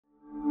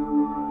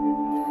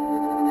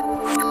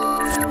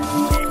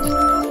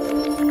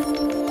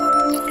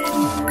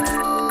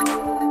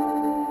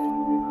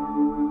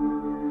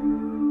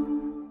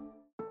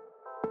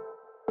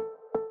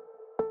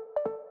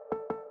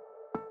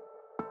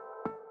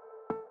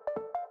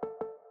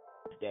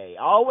day.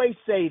 I always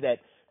say that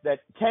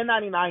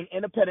 1099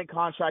 independent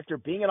contractor,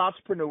 being an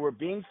entrepreneur,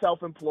 being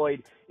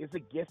self-employed is a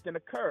gift and a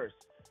curse.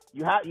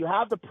 You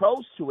have the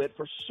pros to it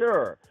for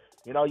sure.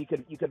 You know, you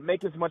can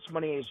make as much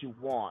money as you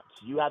want.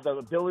 You have the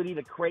ability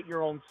to create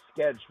your own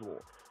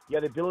schedule. You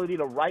have the ability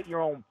to write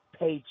your own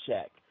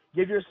paycheck.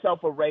 Give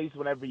yourself a raise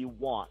whenever you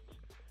want.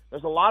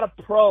 There's a lot of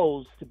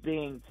pros to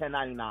being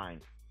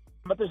 1099.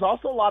 But there's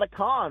also a lot of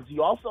cons.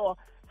 You also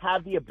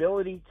have the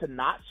ability to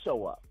not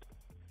show up.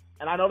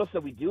 And I notice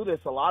that we do this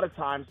a lot of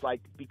times,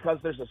 like because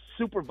there's a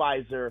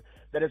supervisor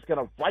that is going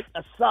to write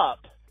us up,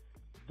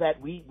 that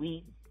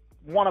we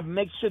want to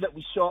make sure that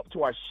we show up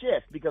to our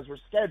shift because we're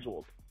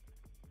scheduled.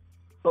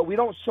 But we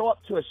don't show up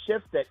to a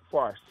shift that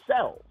for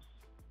ourselves.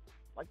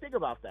 Like, think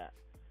about that.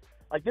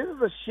 Like, this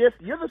is a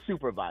shift. You're the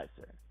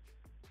supervisor.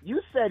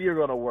 You said you're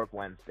going to work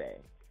Wednesday.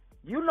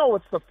 You know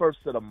it's the first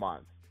of the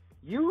month.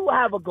 You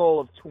have a goal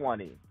of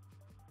 20.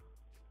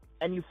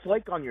 And you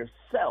flake on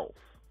yourself.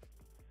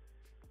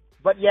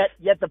 But yet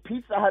the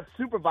Pizza Hut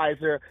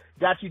supervisor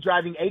got you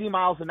driving 80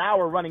 miles an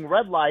hour running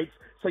red lights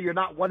so you're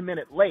not 1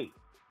 minute late.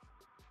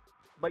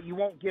 But you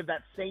won't give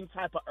that same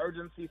type of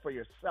urgency for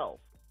yourself.